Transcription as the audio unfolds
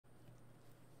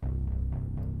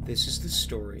This is the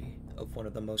story of one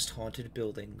of the most haunted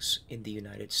buildings in the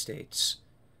United States.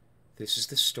 This is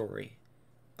the story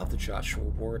of the Joshua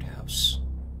Ward House.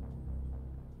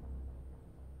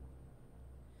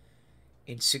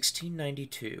 In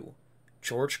 1692,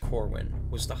 George Corwin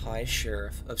was the High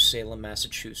Sheriff of Salem,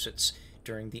 Massachusetts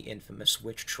during the infamous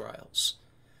witch trials.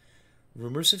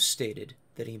 Rumors have stated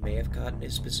that he may have gotten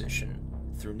his position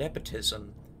through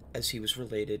nepotism, as he was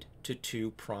related to two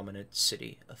prominent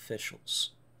city officials.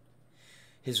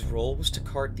 His role was to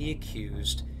cart the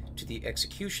accused to the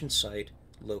execution site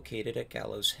located at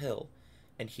Gallows Hill,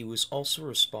 and he was also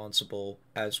responsible,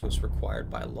 as was required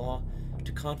by law,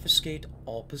 to confiscate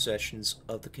all possessions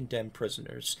of the condemned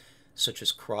prisoners, such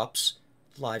as crops,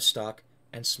 livestock,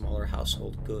 and smaller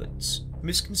household goods.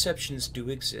 Misconceptions do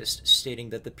exist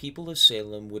stating that the people of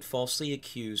Salem would falsely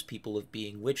accuse people of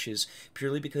being witches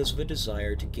purely because of a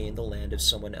desire to gain the land of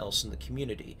someone else in the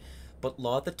community, but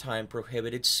law at the time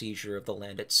prohibited seizure of the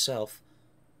land itself,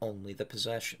 only the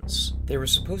possessions. They were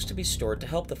supposed to be stored to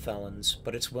help the felons,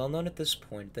 but it's well known at this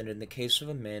point that in the case of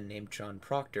a man named John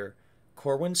Proctor,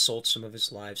 Corwin sold some of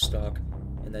his livestock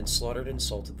and then slaughtered and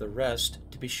salted the rest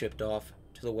to be shipped off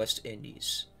to the West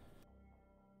Indies.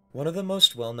 One of the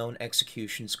most well-known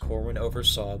executions Corwin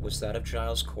oversaw was that of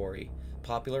Giles Corey,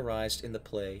 popularized in the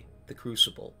play The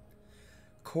Crucible.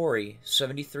 Corey,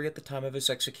 73 at the time of his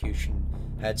execution,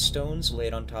 had stones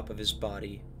laid on top of his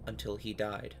body until he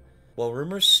died. While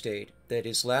rumors state that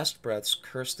his last breaths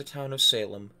cursed the town of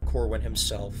Salem, Corwin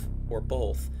himself, or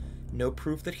both, no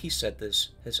proof that he said this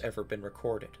has ever been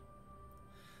recorded.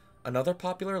 Another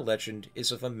popular legend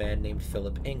is of a man named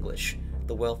Philip English,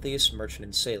 the wealthiest merchant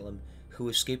in Salem, who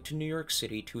escaped to New York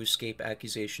City to escape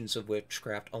accusations of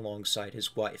witchcraft alongside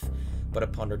his wife, but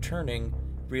upon returning,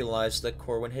 realized that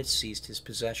Corwin had seized his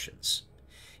possessions.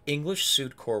 English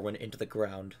sued Corwin into the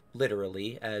ground,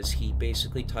 literally, as he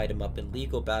basically tied him up in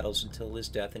legal battles until his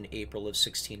death in April of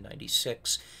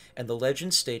 1696, and the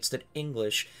legend states that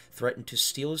English threatened to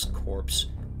steal his corpse,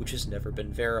 which has never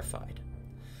been verified.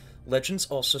 Legends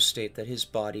also state that his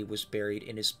body was buried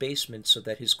in his basement so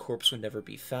that his corpse would never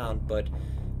be found, but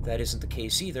that isn't the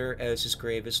case either, as his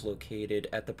grave is located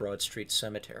at the Broad Street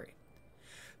Cemetery.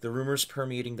 The rumors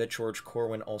permeating that George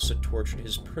Corwin also tortured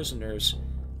his prisoners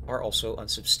are also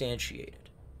unsubstantiated.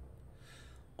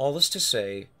 All this to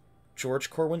say, George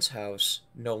Corwin's house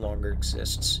no longer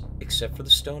exists, except for the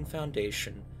stone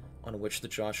foundation on which the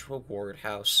Joshua Ward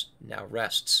House now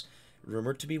rests,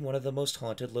 rumored to be one of the most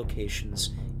haunted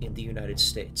locations in the United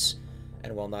States.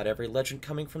 And while not every legend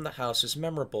coming from the house is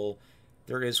memorable,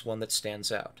 there is one that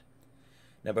stands out.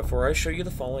 Now, before I show you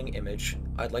the following image,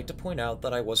 I'd like to point out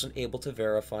that I wasn't able to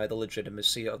verify the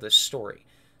legitimacy of this story,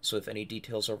 so if any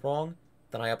details are wrong,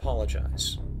 then I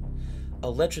apologize.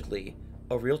 Allegedly,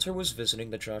 a realtor was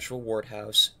visiting the Joshua Ward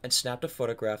House and snapped a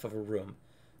photograph of a room,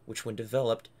 which when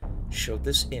developed, showed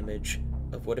this image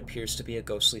of what appears to be a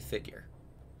ghostly figure.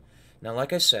 Now,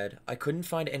 like I said, I couldn't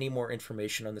find any more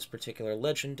information on this particular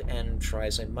legend, and try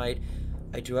as I might,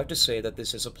 I do have to say that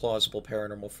this is a plausible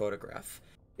paranormal photograph.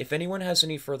 If anyone has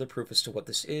any further proof as to what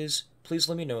this is, please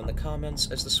let me know in the comments,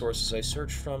 as the sources I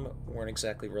searched from weren't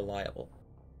exactly reliable.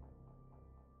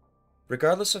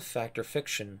 Regardless of fact or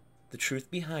fiction, the truth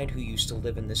behind who used to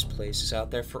live in this place is out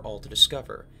there for all to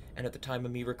discover, and at the time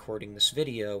of me recording this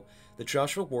video, the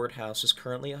Joshua Ward House is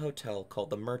currently a hotel called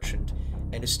The Merchant,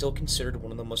 and is still considered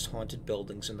one of the most haunted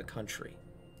buildings in the country.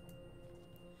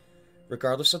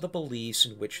 Regardless of the beliefs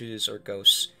in witches or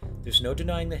ghosts, there's no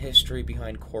denying the history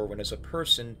behind Corwin as a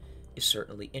person is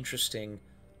certainly interesting,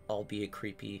 albeit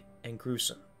creepy and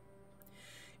gruesome.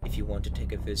 If you want to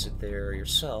take a visit there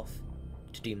yourself,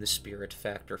 to deem the spirit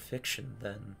fact or fiction,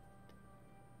 then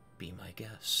be my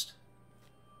guest.